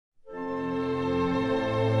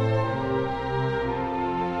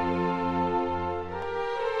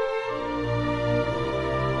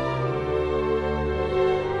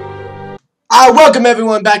Welcome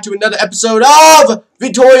everyone back to another episode of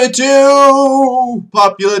Victoria 2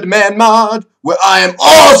 Popular Demand Mod, where I am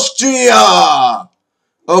Austria!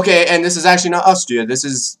 Okay, and this is actually not Austria, this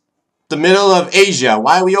is the middle of Asia.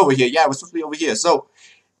 Why are we over here? Yeah, we're supposed to be over here. So,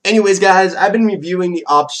 anyways guys, I've been reviewing the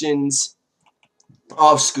options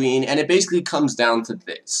off screen, and it basically comes down to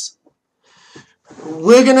this.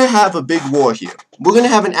 We're gonna have a big war here. We're gonna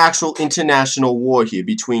have an actual international war here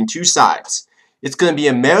between two sides. It's gonna be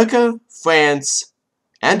America, France,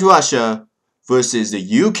 and Russia versus the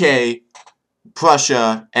UK,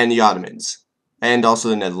 Prussia, and the Ottomans. And also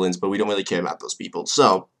the Netherlands, but we don't really care about those people.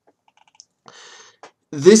 So,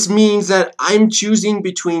 this means that I'm choosing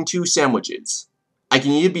between two sandwiches. I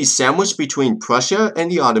can either be sandwiched between Prussia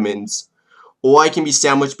and the Ottomans, or I can be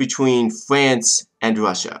sandwiched between France and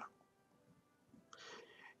Russia.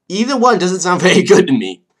 Either one doesn't sound very good to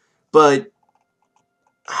me, but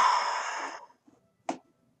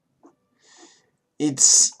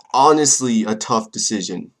it's honestly a tough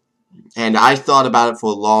decision. And I thought about it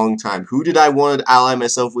for a long time. Who did I want to ally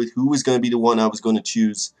myself with? Who was going to be the one I was going to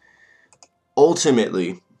choose?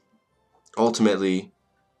 Ultimately,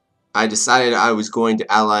 I decided I was going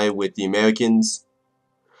to ally with the Americans.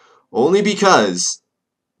 Only because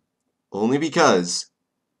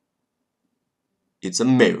it's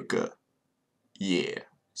America. Yeah.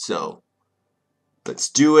 So, let's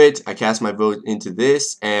do it. I cast my vote into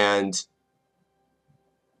this, and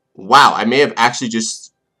wow, I may have actually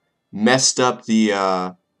just messed up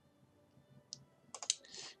the,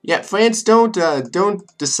 yeah, France, don't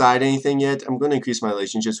decide anything yet. I'm going to increase my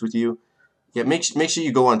relationships with you. Yeah, make sure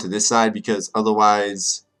you go onto this side, because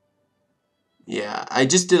otherwise, yeah, I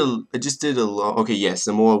just did a long, okay, yes,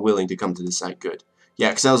 they're more willing to come to this side, good. Yeah,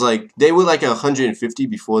 because I was like, they were like 150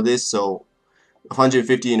 before this, so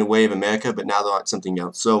 150 in a way of America, but now they're at something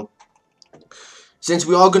else. So, since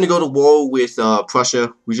we are going to go to war with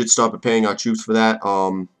Prussia, we should start preparing our troops for that.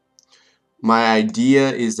 My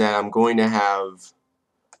idea is that I'm going to have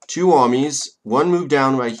two armies, one move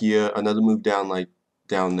down right here, another move down like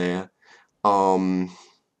down there.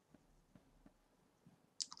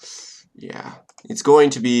 Yeah, this is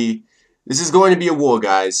going to be a war,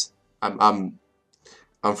 guys. I'm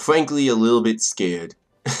frankly a little bit scared.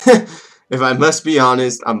 If I must be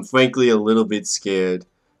honest, I'm frankly a little bit scared.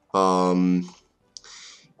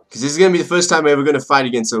 Because this is going to be the first time I'm ever going to fight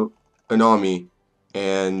against an army.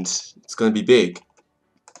 And it's going to be big.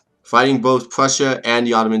 Fighting both Prussia and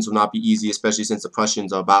the Ottomans will not be easy, especially since the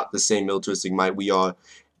Prussians are about the same militaristic might we are.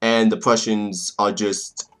 And the Prussians are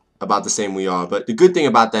just about the same we are. But the good thing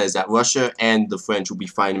about that is that Russia and the French will be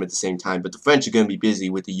fighting them at the same time. But the French are going to be busy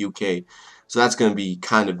with the UK. So that's going to be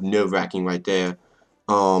kind of nerve-wracking right there.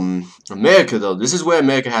 America, though, this is where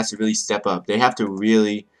America has to really step up. They have to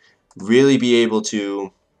really be able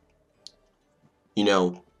to, you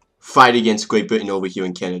know, fight against Great Britain over here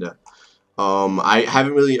in Canada. I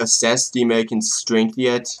haven't really assessed the American strength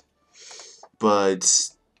yet, but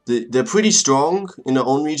they're pretty strong in their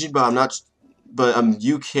own region, but I'm not. But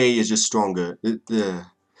UK is just stronger.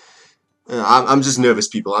 I'm just nervous,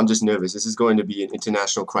 people. I'm just nervous. This is going to be an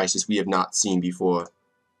international crisis we have not seen before,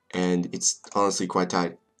 and it's honestly quite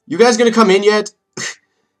tight. You guys gonna come in yet?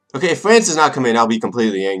 Okay, if France does not come in, I'll be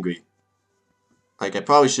completely angry. Like, I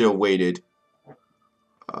probably should have waited.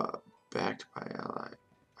 Backed by ally.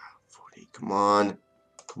 40. Come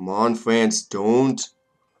on, France. Don't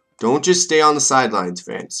just stay on the sidelines,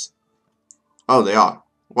 France. Oh, they are.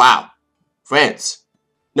 Wow. France.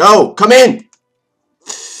 No, come in.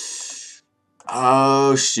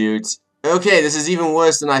 Oh, shoot. Okay, this is even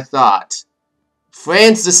worse than I thought.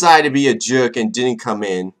 France decided to be a jerk and didn't come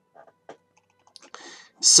in.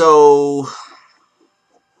 So,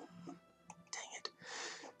 dang it.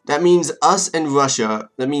 That means us and Russia,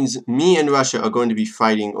 that means me and Russia are going to be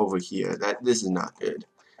fighting over here. This is not good.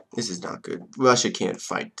 This is not good. Russia can't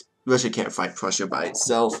fight. Russia can't fight Prussia by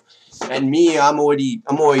itself. And me, I'm already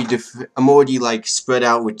like spread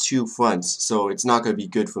out with two fronts, so it's not going to be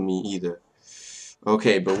good for me either.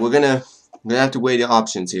 Okay, but we're gonna have to weigh the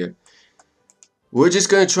options here. We're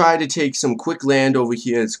just gonna try to take some quick land over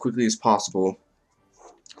here as quickly as possible.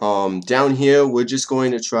 Down here, we're just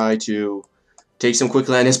going to try to take some quick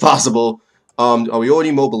land as possible. Are we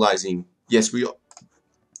already mobilizing? Yes, we are.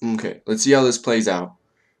 Okay, let's see how this plays out.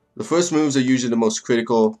 The first moves are usually the most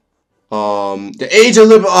critical. The Age of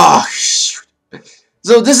Liberty. Oh, shoot.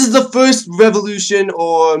 So this is the first revolution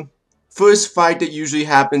or first fight that usually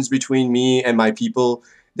happens between me and my people.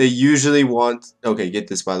 They usually want, okay, get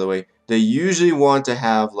this by the way. They usually want to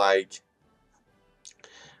have like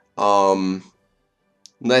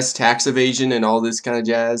less tax evasion and all this kind of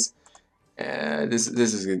jazz. This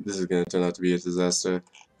is gonna turn out to be a disaster.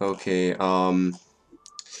 Okay,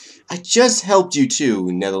 I just helped you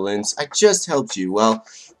too, Netherlands. I just helped you. Well,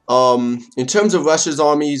 in terms of Russia's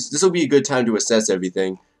armies, this will be a good time to assess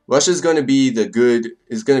everything. Russia's going to be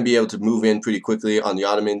is going to be able to move in pretty quickly on the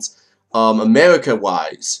Ottomans.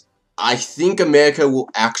 America-wise, I think America will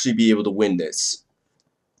actually be able to win this.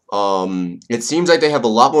 It seems like they have a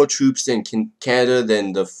lot more troops in Canada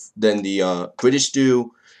than the British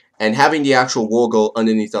do, and having the actual war goal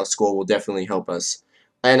underneath our score will definitely help us.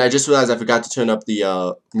 And I just realized I forgot to turn up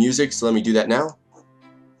the music, so let me do that now.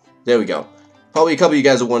 There we go. Probably a couple of you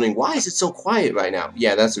guys are wondering, why is it so quiet right now?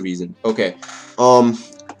 Yeah, that's the reason. Okay.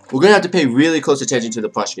 We're gonna have to pay really close attention to the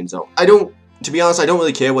Prussians, though. To be honest, I don't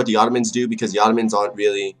really care what the Ottomans do, because the Ottomans aren't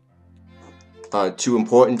really too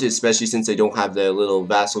important, especially since they don't have their little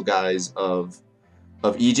vassal guys of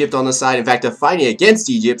Egypt on the side. In fact, they're fighting against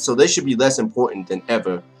Egypt, so they should be less important than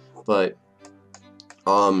ever. But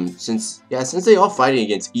since they are fighting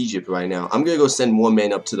against Egypt right now, I'm gonna go send more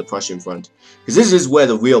men up to the Prussian front, because this is where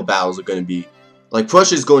the real battles are gonna be. Like,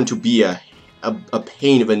 Prussia is going to be a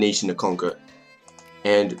pain of a nation to conquer,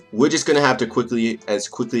 and we're just gonna have to as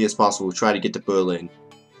quickly as possible try to get to Berlin.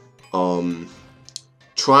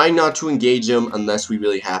 Try not to engage them unless we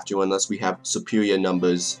really have to, unless we have superior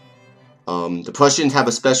numbers. The Prussians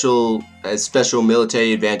have special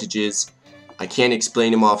military advantages. I can't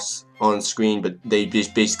explain them on screen, but they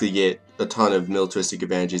just basically get a ton of militaristic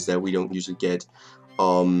advantages that we don't usually get.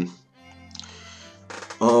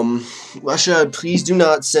 Russia, please do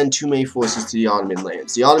not send too many forces to the Ottoman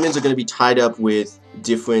lands. The Ottomans are going to be tied up with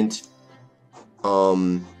different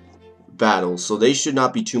battles, so they should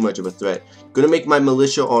not be too much of a threat. I'm going to make my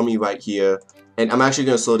militia army right here, and I'm actually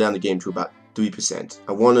going to slow down the game to about 3%.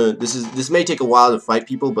 I want to, this may take a while to fight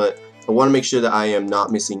people, but I want to make sure that I am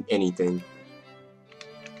not missing anything.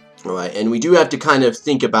 Alright, and we do have to kind of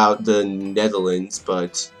think about the Netherlands,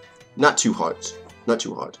 but not too hard. Not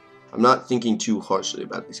too hard. I'm not thinking too harshly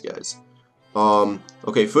about these guys.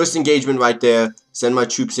 Okay, first engagement right there. Send my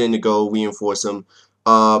troops in to go reinforce them.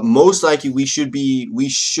 Most likely we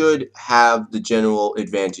should have the general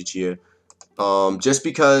advantage here. Just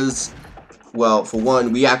because, well, for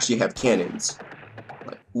one, we actually have cannons.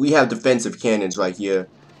 We have defensive cannons right here.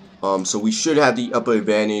 So we should have the upper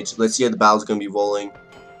advantage. Let's see how the battle's going to be rolling.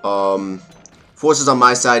 Forces on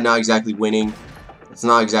my side not exactly winning. It's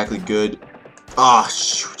not exactly good. Ah,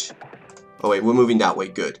 shoot. Oh wait, we're moving that way.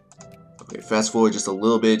 Good. Okay, fast forward just a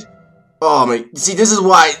little bit. Oh my, see, this is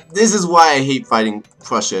why I hate fighting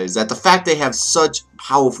Prussia, is that the fact they have such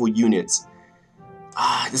powerful units.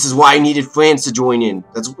 This is why I needed France to join in.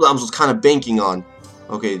 That's what I was kind of banking on.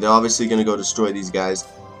 Okay, they're obviously gonna go destroy these guys.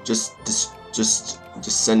 Just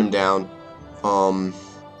send them down.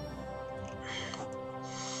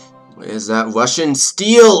 Where's that Russian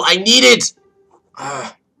steel? I need it!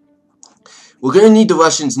 We're gonna need the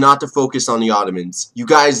Russians not to focus on the Ottomans. You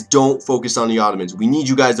guys don't focus on the Ottomans. We need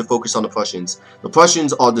you guys to focus on the Prussians. The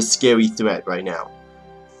Prussians are the scary threat right now.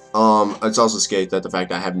 It's also scary that the fact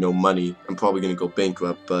that I have no money. I'm probably gonna go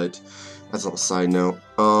bankrupt, but that's on a side note.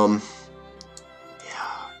 Yeah,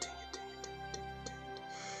 dang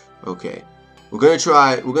it. Okay. We're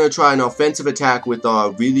gonna try an offensive attack with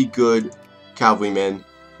our really good cavalrymen.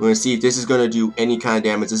 We're gonna see if this is gonna do any kind of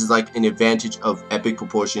damage. This is like an advantage of epic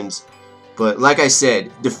proportions. But like I said,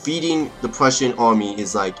 defeating the Prussian army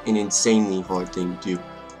is like an insanely hard thing to do.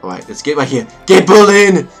 Alright, let's get right here. Get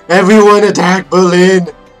Berlin! Everyone attack Berlin!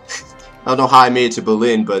 I don't know how I made it to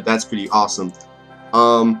Berlin, but that's pretty awesome.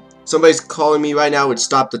 Somebody's calling me right now, which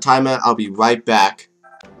stopped the timer. I'll be right back.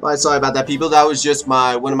 Alright, sorry about that, people. That was just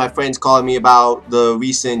one of my friends calling me about the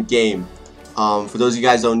recent game. For those of you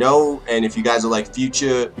guys don't know, and if you guys are like this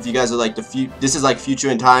is like future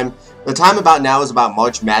in time. The time about now is about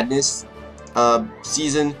March Madness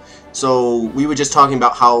season. So we were just talking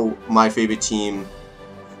about how my favorite team,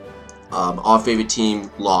 our favorite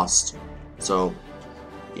team, lost. So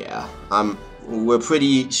yeah, we're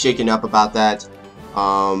pretty shaken up about that.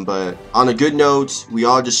 But on a good note, we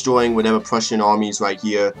are destroying whatever Prussian armies right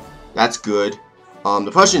here. That's good.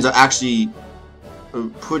 The Prussians are actually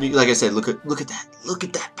pretty, like I said, look at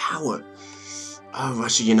that power. Oh,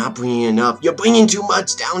 Russia, you're not bringing enough. You're bringing too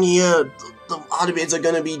much down here. The Ottomans are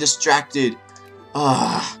gonna be distracted.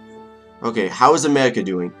 Okay, how is America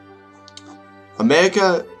doing?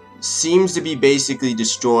 America seems to be basically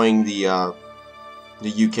destroying the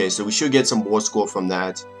UK, so we should get some war score from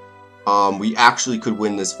that. We actually could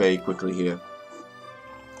win this very quickly here.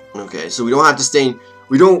 Okay, so we don't have to stay.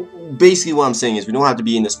 Basically what I'm saying is we don't have to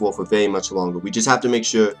be in this war for very much longer. We just have to make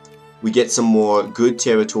sure we get some more good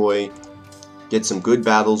territory, get some good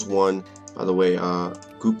battles won, By the way,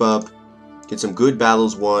 group up, get some good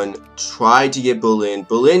battles won, try to get Berlin.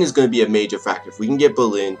 Berlin is going to be a major factor. If we can get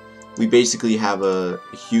Berlin, we basically have a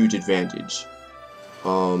huge advantage.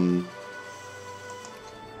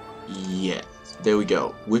 Yeah, there we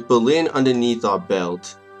go. With Berlin underneath our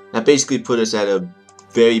belt, that basically put us at a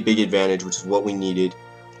very big advantage, which is what we needed.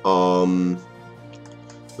 We're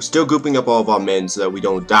still grouping up all of our men so that we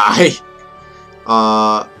don't die.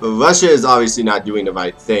 Russia is obviously not doing the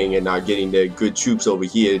right thing and not getting the good troops over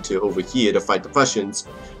here to fight the Prussians.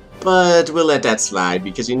 But we'll let that slide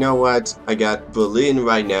because you know what? I got Berlin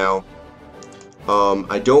right now.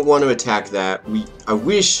 I don't want to attack that. I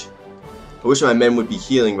wish my men would be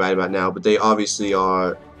healing right about now, but they obviously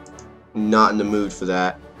are not in the mood for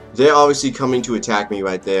that. They're obviously coming to attack me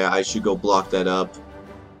right there. I should go block that up.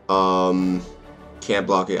 Can't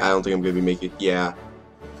block it. I don't think I'm gonna be making it. Yeah.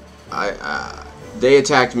 They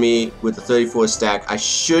attacked me with the 34 stack. I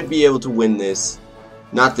should be able to win this.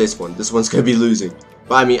 Not this one. This one's gonna be losing.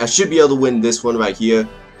 But I mean, I should be able to win this one right here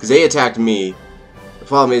because they attacked me. The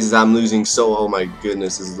problem is I'm losing so. Oh my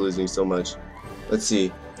goodness, this is losing so much. Let's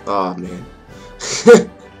see. Oh man.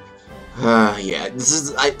 Yeah, this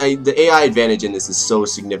is the AI advantage in this is so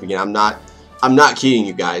significant. I'm not kidding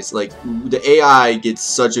you guys. Like the AI gets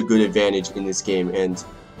such a good advantage in this game, and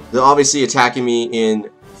they're obviously attacking me in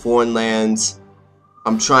foreign lands.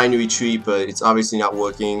 I'm trying to retreat, but it's obviously not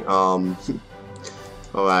working.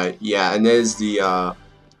 Alright, yeah, and there's the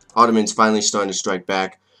Ottomans finally starting to strike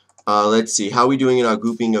back. Let's see, how are we doing in our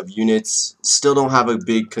grouping of units? Still don't have a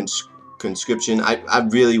big conscription. I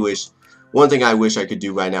really wish, one thing I wish I could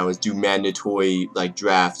do right now is do mandatory, like,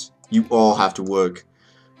 draft. You all have to work.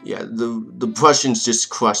 Yeah, the Prussians just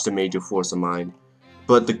crushed a major force of mine.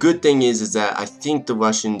 But the good thing is that I think the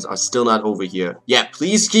Russians are still not over here. Yeah,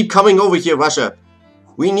 please keep coming over here, Russia.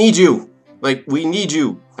 We need you. Like, we need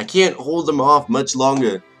you. I can't hold them off much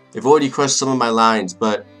longer. They've already crushed some of my lines,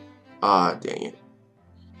 but... dang it.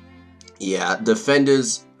 Yeah,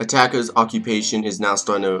 defenders, attackers, occupation is now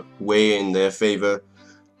starting to weigh in their favor.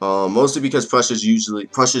 Mostly because Prussia's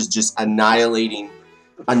just annihilating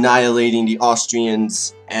the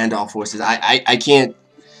Austrians and our forces. I can't...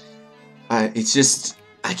 it's just...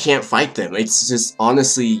 I can't fight them. It's just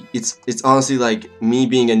honestly, it's honestly like me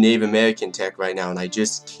being a Native American tech right now, and I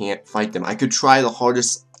just can't fight them. I could try the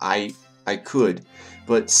hardest I could,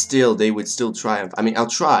 but still, they would still triumph. I mean, I'll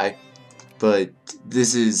try, but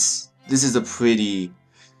this is a pretty,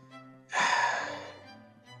 I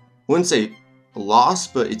wouldn't say loss,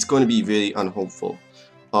 but it's going to be really unhopeful.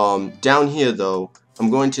 Down here though,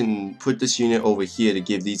 I'm going to put this unit over here to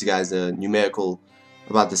give these guys a numerical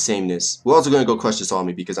about the sameness. We're also going to go crush this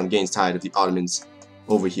army because I'm getting tired of the Ottomans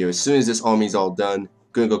over here. As soon as this army's all done, I'm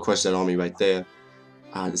going to go crush that army right there.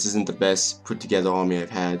 This isn't the best put together army I've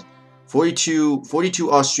had. 42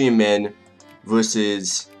 Austrian men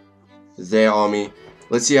versus their army.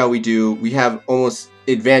 Let's see how we do. We have almost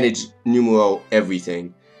advantage numero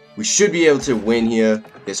everything. We should be able to win here.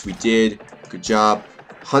 Yes, we did. Good job.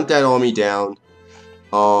 Hunt that army down.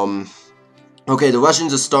 Okay, the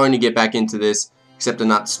Russians are starting to get back into this. Except they're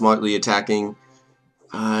not smartly attacking.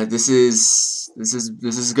 This is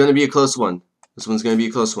going to be a close one. This one's going to be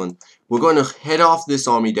a close one. We're going to head off this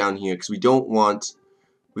army down here because we want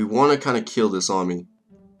to kind of kill this army.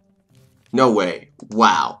 No way.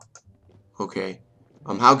 Wow. Okay.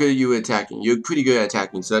 How good are you at attacking? You're pretty good at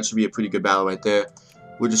attacking, so that should be a pretty good battle right there.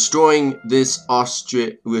 We're destroying this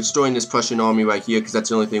Prussian army right here because that's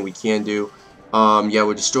the only thing we can do. Yeah,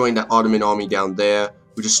 we're destroying that Ottoman army down there.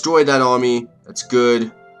 We destroyed that army. That's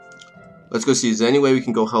good. Let's go see, is there any way we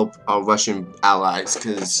can go help our Russian allies?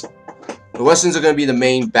 Because the Russians are going to be the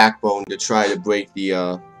main backbone to try to break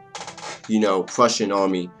the, Prussian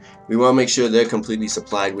army. We want to make sure they're completely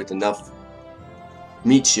supplied with enough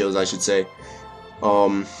meat shields, I should say.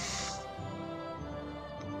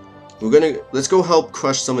 Let's go help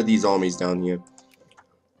crush some of these armies down here.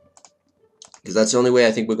 Because that's the only way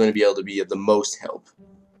I think we're going to be able to be of the most help.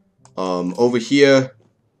 Over here,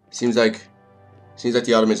 seems like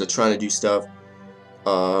the Ottomans are trying to do stuff.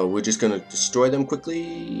 We're just gonna destroy them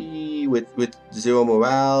quickly with 0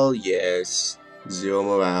 morale. Yes, 0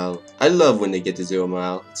 morale. I love when they get to 0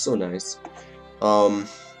 morale. It's so nice.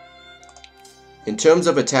 In terms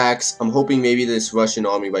of attacks, I'm hoping maybe this Russian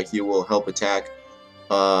army right here will help attack.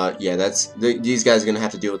 Yeah, these guys are gonna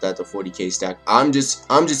have to deal with that. The 40k stack. I'm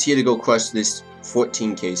just here to go crush this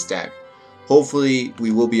 14k stack. Hopefully,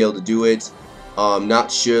 we will be able to do it.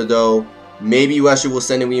 Not sure though. Maybe Russia will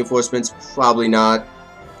send in reinforcements. Probably not.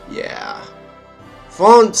 Yeah.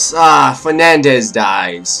 Fernandez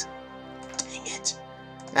dies. Dang it.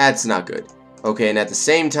 That's not good. Okay, and at the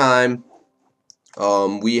same time,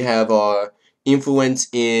 We have our influence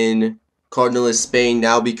in Cardinalist Spain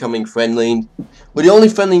now becoming friendly. We're the only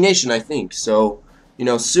friendly nation, I think. So, you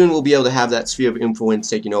know, soon we'll be able to have that sphere of influence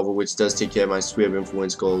taken over, which does take care of my sphere of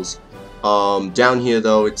influence goals. Down here,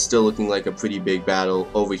 though, it's still looking like a pretty big battle.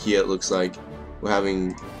 Over here, it looks like we're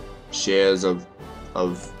having shares of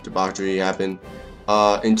debauchery happen.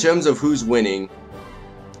 In terms of who's winning,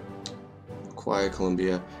 acquire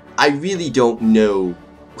Colombia. I really don't know.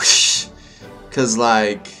 Cause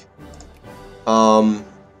like, the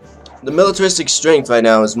militaristic strength right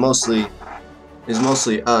now is mostly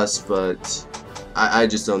us, but I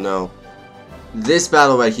just don't know. This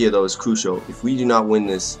battle right here though is crucial. If we do not win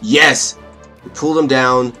this, yes, we pull them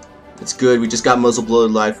down. It's good. We just got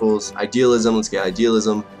muzzle-loaded rifles. Idealism. Let's get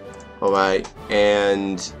idealism. All right,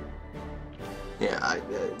 and yeah,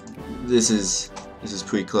 this is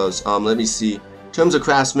pretty close. Let me see. In terms of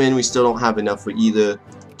craftsmen, we still don't have enough for either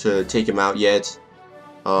to take him out yet.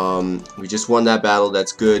 We just won that battle.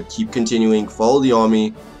 That's good. Keep continuing. Follow the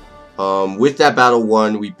army. With that battle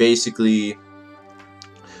won, we're basically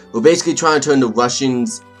trying to turn the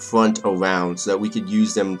Russians' front around so that we could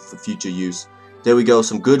use them for future use. There we go.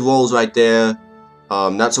 Some good rolls right there.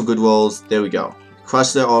 Not so good rolls. There we go.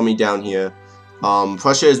 Crush their army down here.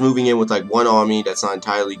 Prussia is moving in with like one army. That's not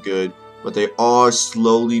entirely good, but they are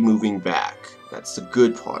slowly moving back. That's the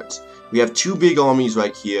good part. We have two big armies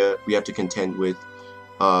right here we have to contend with.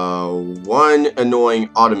 One annoying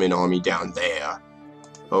Ottoman army down there.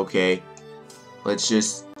 Okay. Let's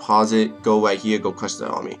just pause it. Go right here. Go crush the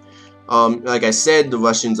army. Like I said, the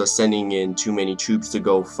Russians are sending in too many troops to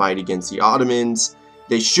go fight against the Ottomans.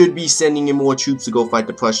 They should be sending in more troops to go fight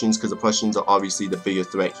the Prussians because the Prussians are obviously the bigger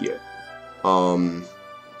threat here.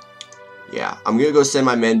 Yeah. I'm gonna go send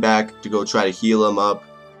my men back to go try to heal them up.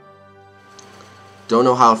 Don't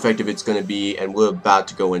know how effective it's going to be, and we're about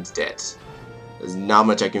to go into debt. There's not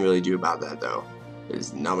much I can really do about that, though.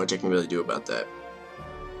 There's not much I can really do about that.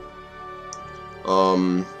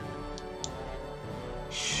 Oh,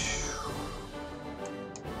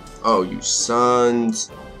 you sons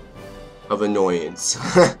of annoyance.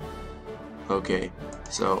 Okay,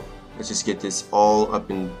 so let's just get this all up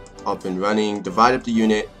and running. Divide up the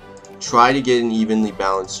unit. Try to get an evenly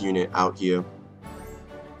balanced unit out here.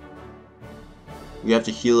 We have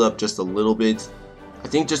to heal up just a little bit. I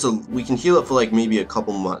think we can heal up for like maybe a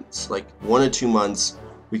couple months. Like 1 or 2 months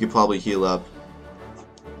we could probably heal up.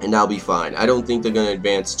 And that'll be fine. I don't think they're going to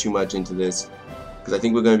advance too much into this. Because I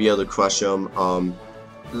think we're going to be able to crush them.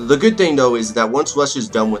 The good thing though is that once Russia's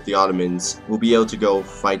done with the Ottomans, we'll be able to go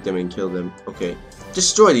fight them and kill them. Okay.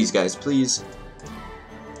 Destroy these guys, please.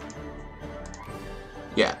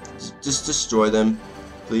 Yeah. Just destroy them.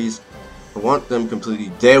 Please. I want them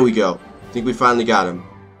completely. There we go. I think we finally got him.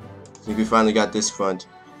 I think we finally got this front.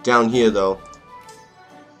 Down here, though.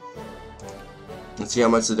 Let's see how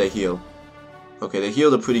much did they heal. Okay, they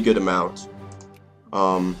healed a pretty good amount.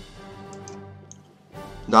 Not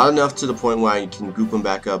enough to the point where I can group them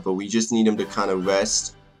back up, but we just need them to kind of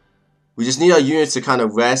rest. We just need our units to kind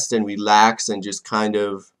of rest and relax and just kind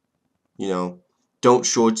of, you know, don't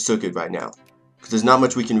short circuit right now. Because there's not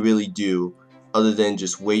much we can really do other than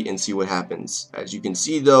just wait and see what happens. As you can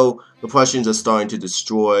see though, the Prussians are starting to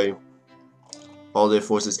destroy all their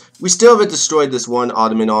forces. We still haven't destroyed this one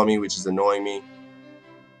Ottoman army, which is annoying me.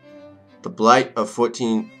 The Blight of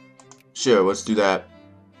 14... Sure, let's do that.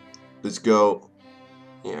 Let's go.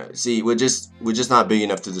 Yeah, see, we're just not big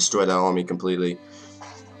enough to destroy that army completely.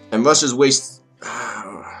 And Russia's waste...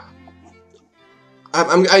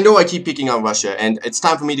 I know I keep picking on Russia, and it's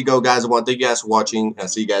time for me to go, guys. I want to thank you guys for watching, and I'll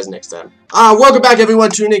see you guys next time. Welcome back,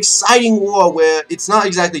 everyone, to an exciting war where it's not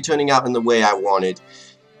exactly turning out in the way I wanted.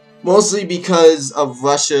 Mostly because of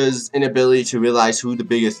Russia's inability to realize who the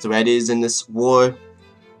biggest threat is in this war.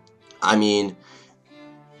 I mean,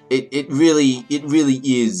 it really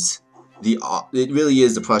is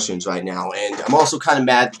the Prussians right now, and I'm also kind of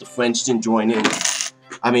mad that the French didn't join in.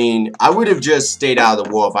 I mean, I would have just stayed out of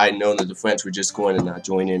the war if I had known that the French were just going to not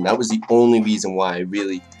join in. That was the only reason why I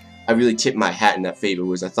really tipped my hat in that favor,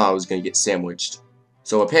 was I thought I was going to get sandwiched.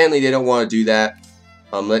 So apparently they don't want to do that.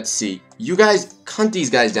 Let's see. You guys hunt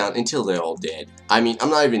these guys down until they're all dead. I mean,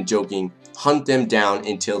 I'm not even joking. Hunt them down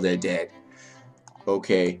until they're dead.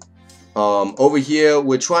 Okay. Over here,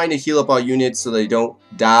 we're trying to heal up our units so they don't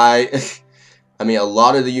die. I mean, a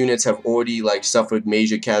lot of the units have already, like, suffered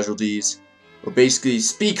major casualties. Well, basically,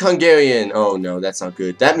 speak Hungarian. Oh no, that's not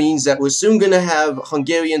good. That means that we're soon gonna have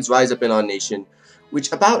Hungarians rise up in our nation,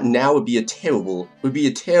 which about now would be a terrible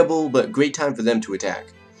but great time for them to attack.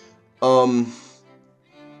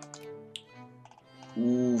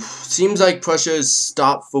 Ooh, seems like Prussia has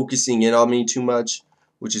stopped focusing in on me too much,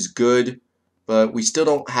 which is good. But we still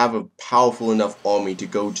don't have a powerful enough army to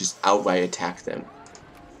go just outright attack them.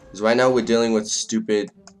 Because right now we're dealing with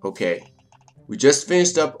stupid... Okay. We just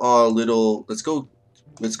finished up our little... Let's go,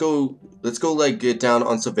 like, get down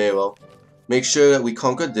on Severo. Make sure that we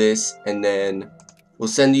conquer this, and then we'll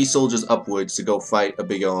send these soldiers upwards to go fight a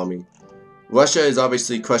bigger army. Russia is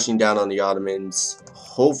obviously crushing down on the Ottomans.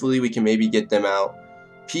 Hopefully we can maybe get them out.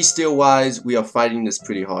 Peace deal wise, we are fighting this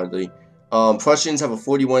pretty hardly. Prussians have a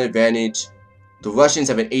 41 advantage. The Russians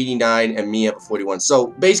have an 89 and me have a 41. So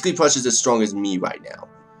basically Prussia's as strong as me right now.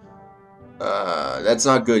 That's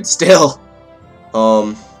not good. Still.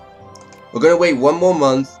 We're gonna wait one more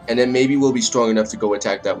month and then maybe we'll be strong enough to go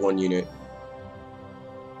attack that one unit.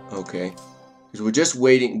 Okay. Because we're just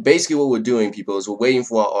waiting. Basically what we're doing, people, is we're waiting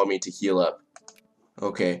for our army to heal up.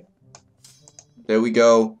 Okay. There we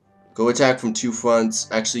go. Go attack from 2 fronts.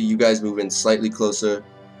 Actually, you guys move in slightly closer.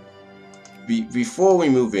 Before we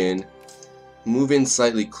move in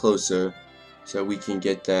slightly closer so we can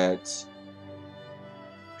get that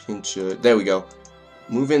pincher. There we go.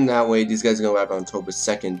 Move in that way. These guys are going to arrive on October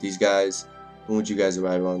 2nd. These guys, when would you guys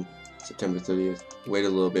arrive on? September 30th. Wait a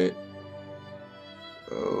little bit.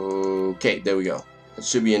 Okay, there we go. That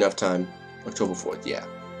should be enough time. October 4th, yeah.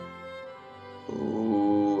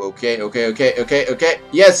 Ooh, okay.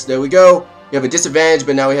 Yes, there we go. We have a disadvantage,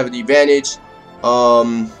 but now we have the advantage.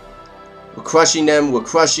 We're crushing them. We're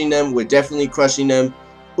definitely crushing them.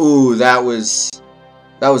 Ooh, that was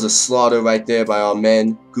a slaughter right there by our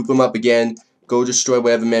men. Group them up again. Go destroy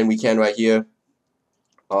whatever men we can right here.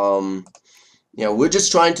 Yeah, we're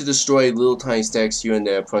just trying to destroy little tiny stacks here and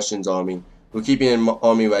there. Prussian's army. We're keeping an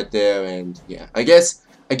army right there, and yeah, I guess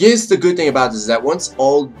the good thing about this is that once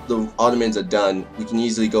all the Ottomans are done, we can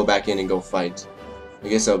easily go back in and go fight. I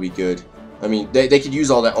guess that'll be good. I mean, they could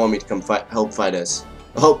use all that army to come help fight us.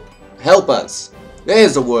 Help us.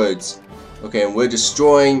 There's the words. Okay, and we're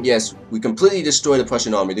destroying. Yes, we completely destroy the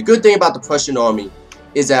Prussian army. The good thing about the Prussian army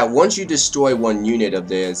is that once you destroy one unit of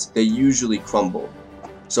theirs, they usually crumble.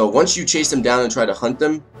 So once you chase them down and try to hunt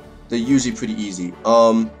them, they're usually pretty easy.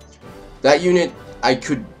 That unit I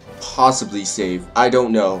could possibly save. I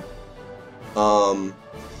don't know.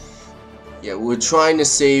 Yeah, we're trying to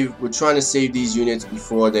save these units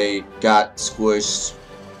before they got squished.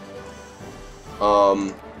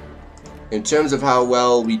 In terms of how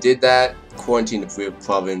well we did that, quarantine the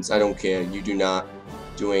province. I don't care. You do not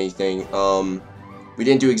do anything. We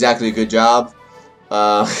didn't do exactly a good job.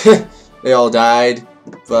 They all died.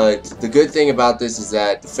 But the good thing about this is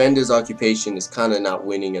that Defender's occupation is kind of not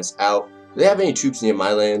winning us out. Do they have any troops near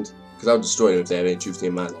my land? Because I'll destroy them if they have any troops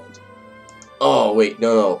near my land. Oh, wait,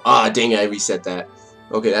 no. Ah, dang it, I reset that.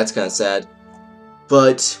 Okay, that's kind of sad.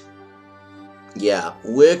 But, yeah,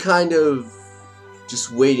 we're kind of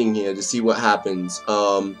just waiting here to see what happens.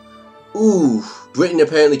 Ooh, Britain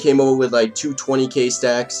apparently came over with like 220k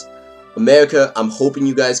stacks. America, I'm hoping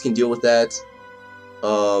you guys can deal with that.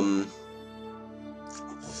 Man,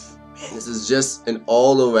 this is just an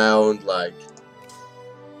all-around, like...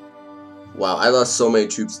 Wow, I lost so many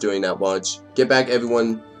troops during that march. Get back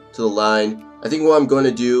everyone to the line. I think what I'm going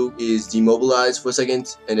to do is demobilize for a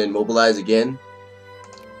second, and then mobilize again.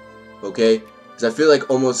 Okay? Because I feel like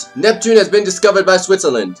almost... Neptune has been discovered by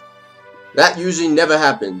Switzerland. That usually never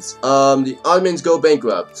happens. The Ottomans go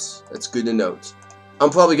bankrupt. That's good to note. I'm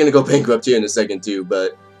probably going to go bankrupt here in a second too,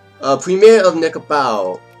 but... Premier of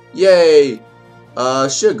Nekopau. Yay!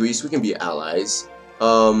 Sure, Greece, we can be allies.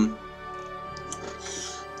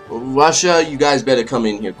 Russia, you guys better come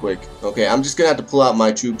in here quick. Okay, I'm just gonna have to pull out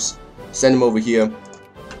my troops, send them over here.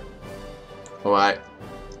 Alright.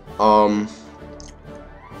 And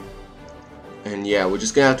yeah, we're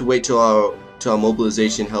just gonna have to wait till our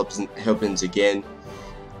mobilization happens again,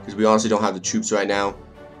 because we honestly don't have the troops right now.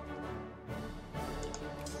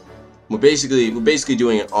 We're basically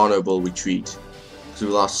doing an honorable retreat, because we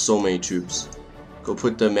lost so many troops. Go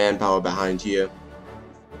put the manpower behind here.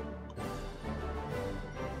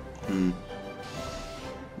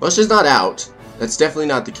 Russia's not out. That's definitely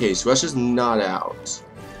not the case. Russia's not out.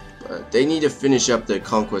 But they need to finish up the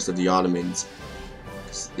conquest of the Ottomans.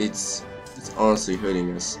 It's honestly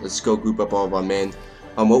hurting us. Let's go group up all of our men.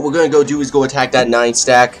 What we're gonna go do is go attack that 9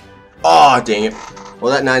 stack. Oh, dang it.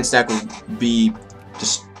 Well, that 9 stack will be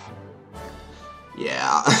just...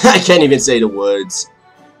 Yeah, I can't even say the words.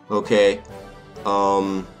 Okay.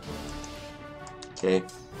 Okay.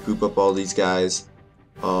 Group up all these guys.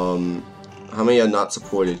 How many are not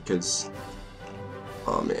supported? Because,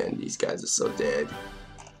 oh man, these guys are so dead.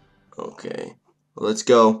 Okay, well, let's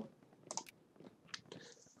go.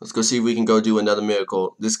 Let's go see if we can go do another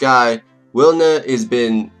miracle. This guy, Wilder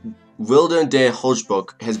de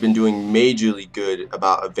Hochburg, has been doing majorly good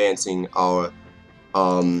about advancing our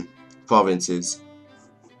provinces.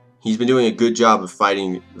 He's been doing a good job of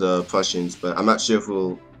fighting the Prussians, but I'm not sure if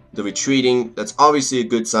the retreating, that's obviously a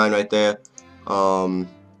good sign right there. We're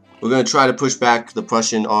going to try to push back the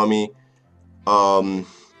Prussian army.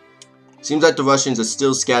 Seems like the Russians are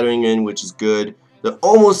still scattering in, which is good. They're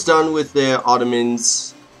almost done with their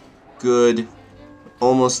Ottomans. Good.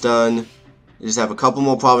 Almost done. They just have a couple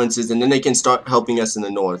more provinces, and then they can start helping us in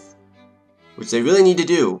the north. Which they really need to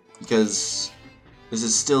do, because this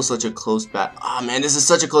is still such a close battle. Oh man, this is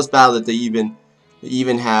such a close battle that they even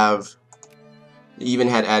had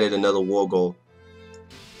added another war goal.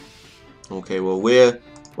 Okay, well we're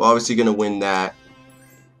obviously gonna win that.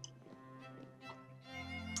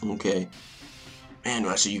 Okay. Man,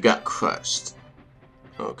 Russia, you got crushed.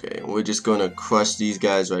 Okay, we're just gonna crush these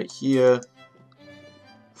guys right here.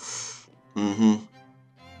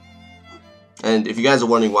 And if you guys are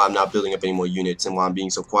wondering why I'm not building up any more units and why I'm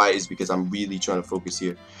being so quiet, is because I'm really trying to focus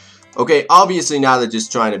here. Okay, obviously now they're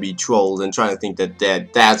just trying to be trolls and trying to think that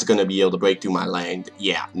that's gonna be able to break through my land.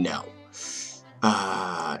 Yeah, no.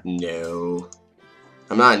 No.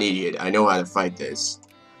 I'm not an idiot. I know how to fight this.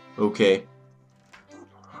 Okay.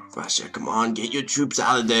 Russia, come on, get your troops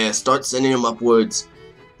out of there. Start sending them upwards.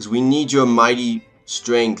 Because we need your mighty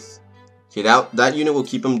strength. Okay, that unit will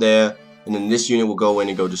keep them there. And then this unit will go in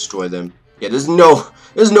and go destroy them. Yeah, there's no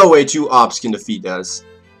way 2 ops can defeat us.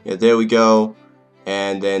 Yeah, there we go.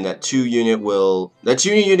 And then that 2 unit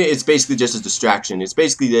is basically just a distraction. It's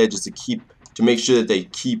basically there just to make sure that they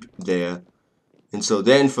keep there. And so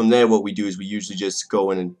then from there what we do is we usually just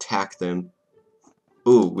go in and attack them.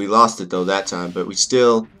 Ooh, we lost it though that time, but it's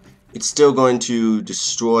still going to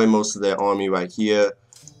destroy most of their army right here.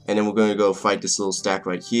 And then we're going to go fight this little stack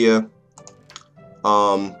right here.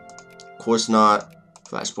 Of course not.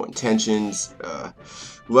 Flashpoint tensions.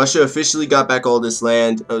 Russia officially got back all this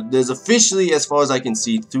land. There's officially, as far as I can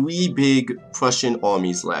see, 3 big Prussian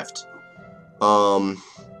armies left.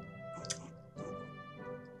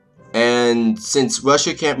 And since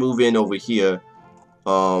Russia can't move in over here,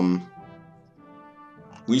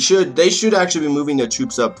 they should actually be moving their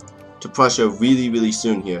troops up to Prussia really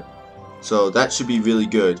soon here. So that should be really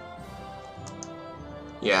good.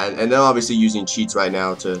 Yeah, and they're obviously using cheats right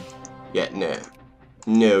now to... Yeah, nah.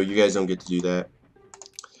 No, you guys don't get to do that.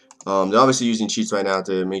 They're obviously using cheats right now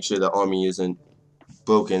to make sure the army isn't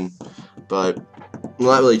broken. But,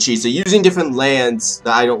 well, not really cheats. They're using different lands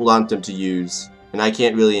that I don't want them to use. And I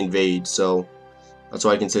can't really invade, so that's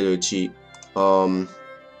why I consider it a cheat. Yeah,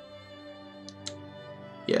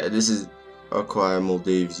 this is acquire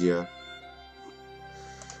Moldavia.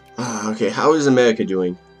 Okay, how is America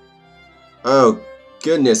doing? Oh,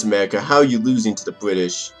 goodness, America, how are you losing to the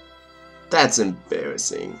British? That's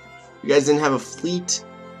embarrassing. You guys didn't have a fleet?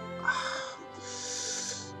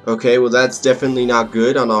 Okay, well that's definitely not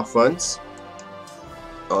good on our fronts.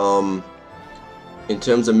 In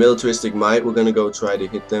terms of militaristic might, we're gonna go try to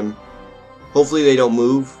hit them. Hopefully they don't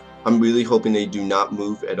move. I'm really hoping they do not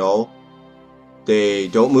move at all. They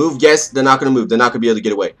don't move. Yes, they're not gonna move. They're not gonna be able to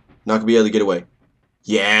get away. Not gonna be able to get away.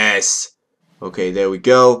 Yes! Okay, there we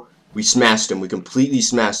go. We smashed them. We completely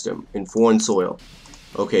smashed them in foreign soil.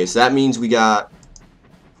 Okay, so that means we got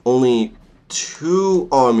only 2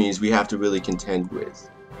 armies we have to really contend with.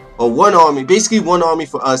 Or 1 army, basically 1 army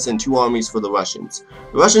for us and 2 armies for the Russians.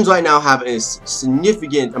 The Russians right now have a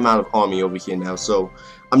significant amount of army over here now, so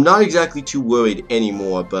I'm not exactly too worried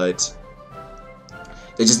anymore, but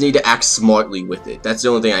they just need to act smartly with it. That's the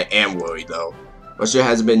only thing I am worried though. Russia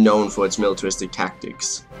hasn't been known for its militaristic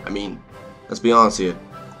tactics. I mean, let's be honest here.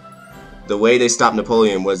 The way they stopped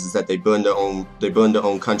Napoleon was that they burned their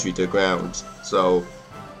own country to the ground. So,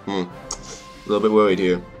 a little bit worried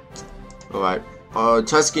here. Alright.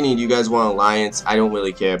 Tuscany, do you guys want alliance? I don't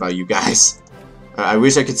really care about you guys. I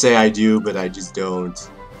wish I could say I do, but I just don't.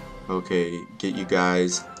 Okay, get you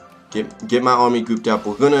guys. Get my army grouped up.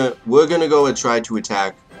 We're gonna go and try to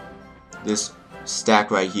attack this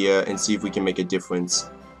stack right here and see if we can make a difference.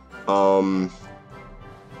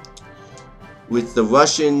 With the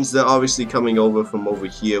Russians, they're obviously coming over from over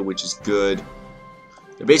here, which is good.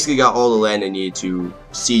 They basically got all the land they needed to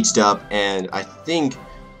sieged up, and I think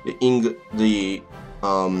the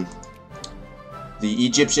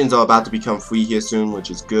Egyptians are about to become free here soon, which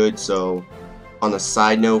is good. So, on a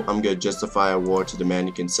side note, I'm gonna justify a war to demand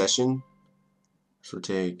a concession. So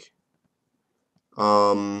take.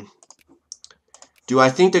 Do I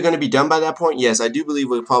think they're gonna be done by that point? Yes, I do believe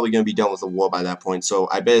we're probably gonna be done with the war by that point. So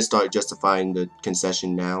I better start justifying the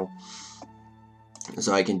concession now.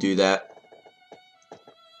 So I can do that.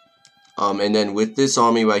 And then with this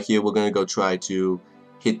army right here, we're gonna go try to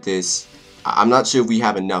hit this. I'm not sure if we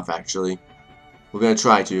have enough, actually. We're gonna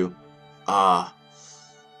try to.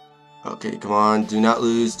 Okay, come on, do not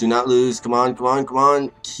lose, do not lose. Come on, come on, come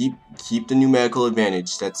on. Keep the numerical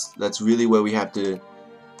advantage. That's really where we have to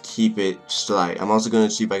keep it straight. I'm also gonna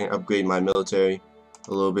see if I can upgrade my military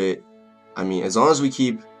a little bit. I mean, as long as we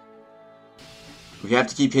have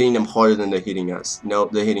to keep hitting them harder than they're hitting us.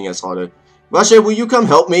 Nope, they're hitting us harder. Russia, will you come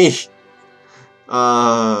help me?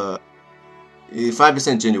 5%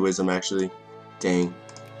 jingoism, actually. Dang.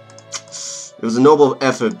 It was a noble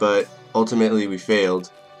effort, but ultimately we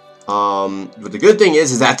failed. But the good thing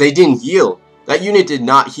is that they didn't heal. That unit did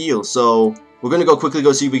not heal, so we're gonna go quickly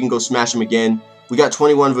see if we can go smash them again. We got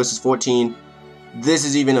 21 versus 14. This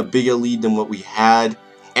is even a bigger lead than what we had.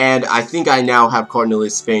 And I think I now have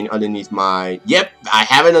Cardinalist Spain underneath my... Yep, I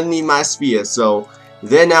have it underneath my spear. So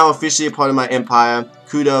they're now officially a part of my empire.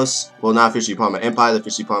 Kudos. Well, not officially part of my empire, they're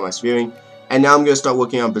officially part of my spearing. And now I'm going to start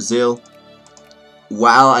working on Brazil.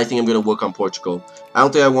 While I think I'm going to work on Portugal. I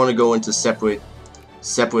don't think I want to go into separate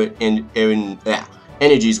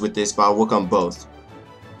energies with this, but I'll work on both.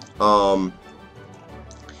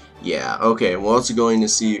 Yeah, okay. We're also going to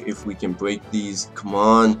see if we can break these. Come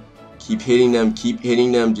on. Keep hitting them,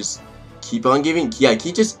 just keep on giving, yeah,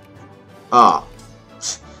 keep just, well,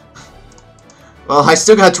 I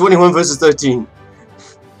still got 21 versus 13,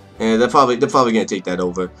 and they're probably gonna take that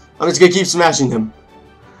over. I'm just gonna keep smashing them.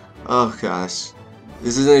 Oh gosh,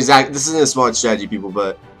 this isn't a smart strategy, people,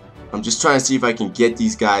 but I'm just trying to see if I can get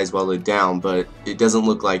these guys while they're down, but it doesn't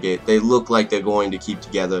look like it. They look like they're going to keep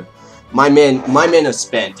together. My men are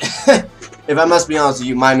spent. If I must be honest with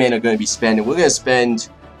you, my men are going to be spent, and we're going to spend...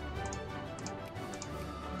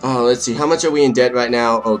 Oh, let's see. How much are we in debt right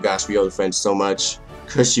now? Oh gosh, we owe the French so much.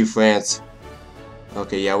 Curse you, France.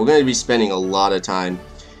 Okay, yeah, we're going to be spending a lot of time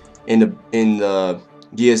in the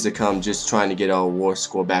years to come just trying to get our war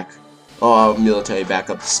score back, or our military back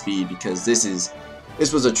up to speed, because this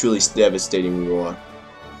was a truly devastating war.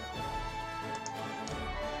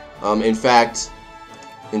 In fact,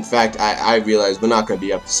 I realize we're not going to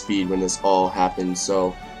be up to speed when this all happens,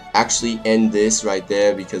 so actually end this right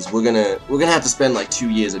there, because we're gonna have to spend like 2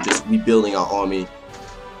 years of just rebuilding our army.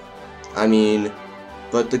 I mean,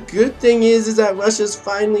 but the good thing is that Russia's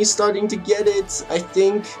finally starting to get it. I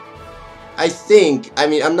think, I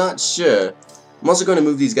mean, I'm not sure. I'm also going to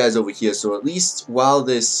move these guys over here, so at least while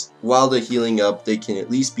they're healing up, they can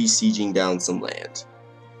at least be sieging down some land.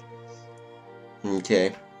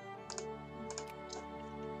 Okay.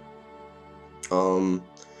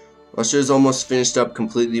 Russia's almost finished up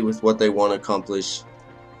completely with what they want to accomplish.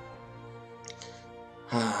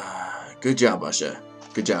 Good job, Russia.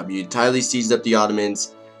 Good job. You entirely seized up the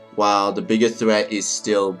Ottomans, while the bigger threat is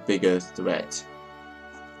still bigger threat.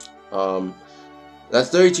 That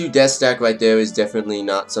 32 death stack right there is definitely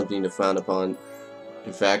not something to frown upon.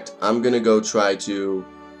 In fact, I'm gonna go try to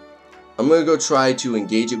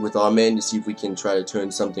engage it with our men to see if we can try to turn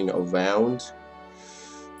something around.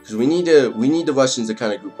 Because we need the Russians to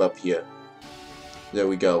kind of group up here. There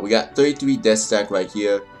we go. We got 33 death stack right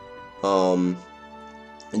here. And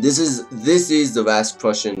this is the vast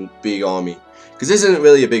Prussian big army. Because this isn't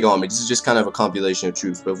really a big army. This is just kind of a compilation of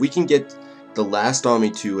troops. But if we can get the last army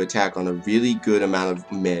to attack on a really good amount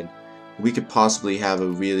of men, we could possibly have a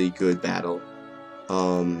really good battle.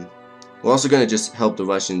 We're also going to just help the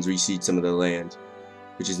Russians reseed some of their land,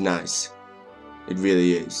 which is nice. It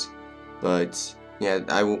really is. But yeah,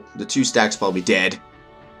 the 2 stacks probably dead.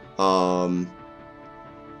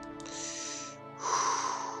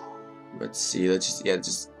 Let's see. Let's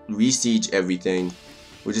just re-siege everything.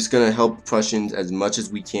 We're just gonna help Prussians as much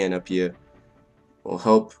as we can up here. We'll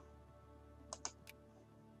help.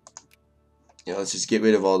 You know, let's just get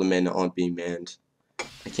rid of all the men that aren't being manned.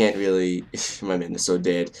 I can't really. My men are so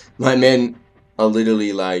dead. My men are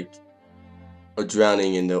literally like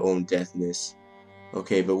drowning in their own deathness.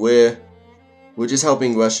 Okay, but we're just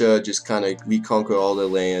helping Russia just kind of reconquer all their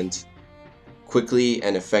land quickly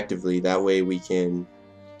and effectively. That way we can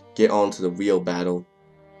get on to the real battle.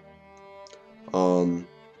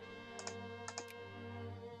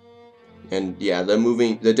 And yeah,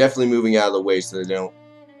 they're definitely moving out of the way so they don't.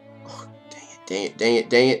 Oh, dang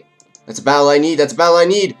it. That's a battle I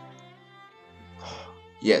need.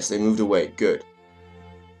 Yes, they moved away. Good.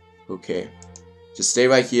 Okay. Just stay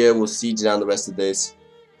right here. We'll siege down the rest of this.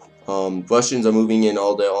 Russians are moving in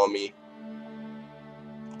all their army.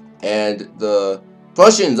 And the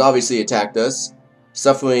Prussians obviously attacked us,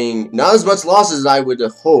 suffering not as much loss as I would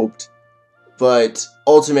have hoped, but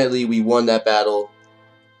ultimately we won that battle.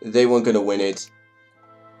 They weren't going to win it.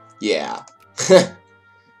 Yeah.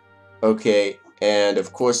 Okay, and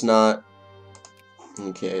of course not.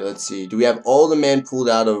 Okay, let's see. Do we have all the men pulled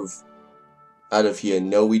out of here?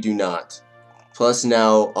 No, we do not. Plus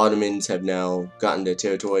now, Ottomans have now gotten their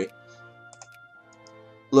territory.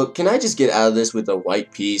 Look, can I just get out of this with a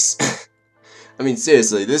white peace? I mean,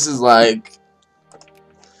 seriously, this is like...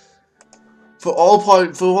 For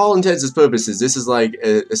all intents and purposes, this is like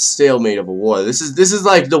a stalemate of a war. This is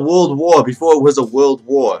like the World War before it was a World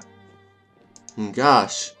War.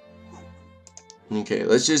 Gosh. Okay,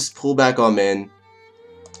 let's just pull back our men.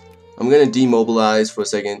 I'm gonna demobilize for a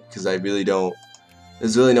second because I really don't.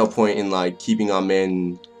 There's really no point in like keeping our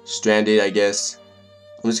men stranded, I guess.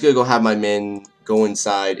 I'm just gonna go have my men go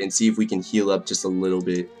inside and see if we can heal up just a little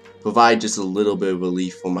bit, provide just a little bit of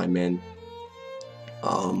relief for my men.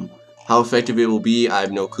 How effective it will be, I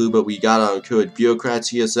have no clue, but we got our good bureaucrats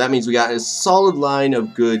here, so that means we got a solid line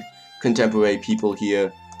of good contemporary people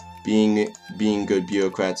here, being good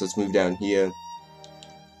bureaucrats. Let's move down here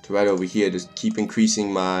to right over here to keep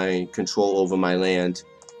increasing my control over my land,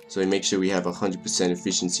 so we make sure we have 100%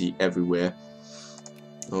 efficiency everywhere.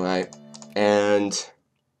 Alright, and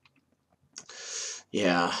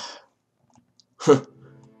yeah,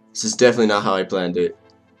 this is definitely not how I planned it.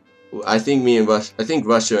 I think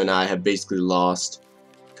Russia and I have basically lost,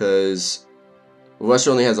 because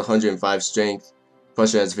Russia only has 105 strength,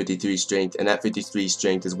 Russia has 53 strength, and that 53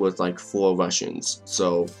 strength is worth like 4 Russians.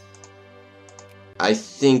 So I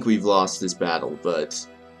think we've lost this battle, but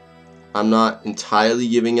I'm not entirely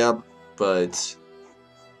giving up. But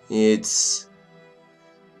it's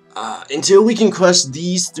until we can crush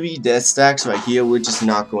these 3 death stacks right here, we're just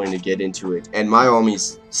not going to get into it. And my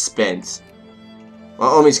army's spent. My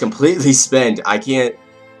army's completely spent. I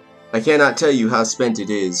cannot tell you how spent it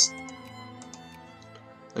is.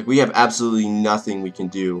 Like, we have absolutely nothing we can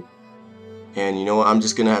do. And you know what? I'm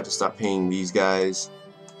just gonna have to stop paying these guys.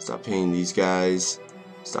 Stop paying these guys.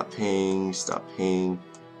 Stop paying. Stop paying.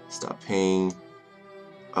 Stop paying.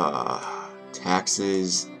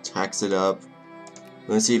 Taxes. Tax it up.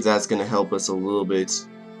 Let's see if that's gonna help us a little bit.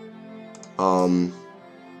 Yeah,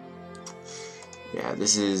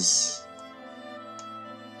 this is...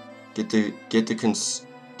 Get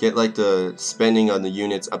like the spending on the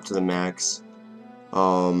units up to the max.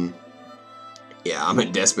 Yeah, I'm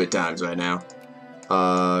in desperate times right now.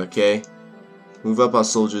 Okay. Move up our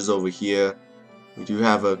soldiers over here. We do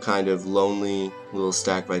have a kind of lonely little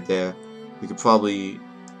stack right there. We could probably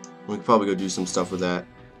go do some stuff with that.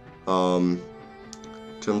 In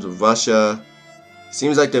terms of Russia,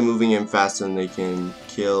 seems like they're moving in faster than they can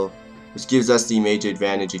kill, which gives us the major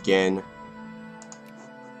advantage again.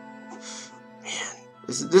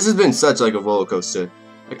 This has been such like a roller coaster.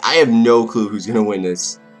 Like, I have no clue who's gonna win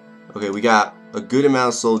this. Okay, we got a good amount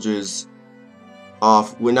of soldiers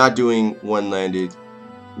off. We're not doing one landed.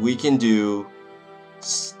 We can do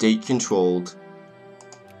state-controlled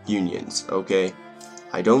unions. Okay,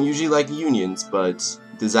 I don't usually like unions, but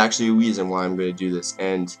there's actually a reason why I'm gonna do this.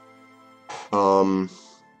 And go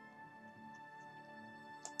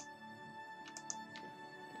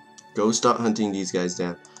start hunting these guys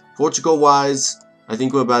down. Portugal-wise, I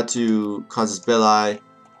think we're about to casus belli.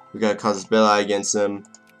 We got a casus belli against them.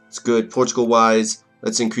 It's good. Portugal-wise,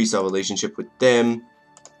 let's increase our relationship with them,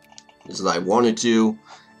 as I wanted to.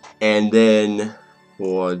 And then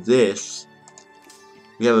for this,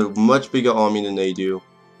 we have a much bigger army than they do.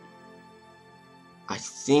 I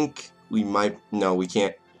think we might. No, we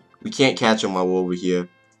can't. We can't catch them while we're over here.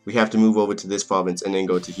 We have to move over to this province and then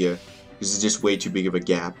go to here. This is just way too big of a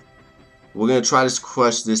gap. We're gonna try to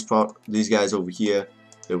crush these guys over here.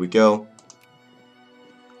 There we go.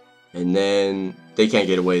 And then they can't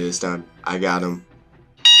get away this time. I got them.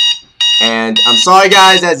 And I'm sorry,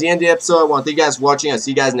 guys. That's the end of the episode. I want to thank you guys for watching. I'll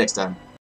see you guys next time.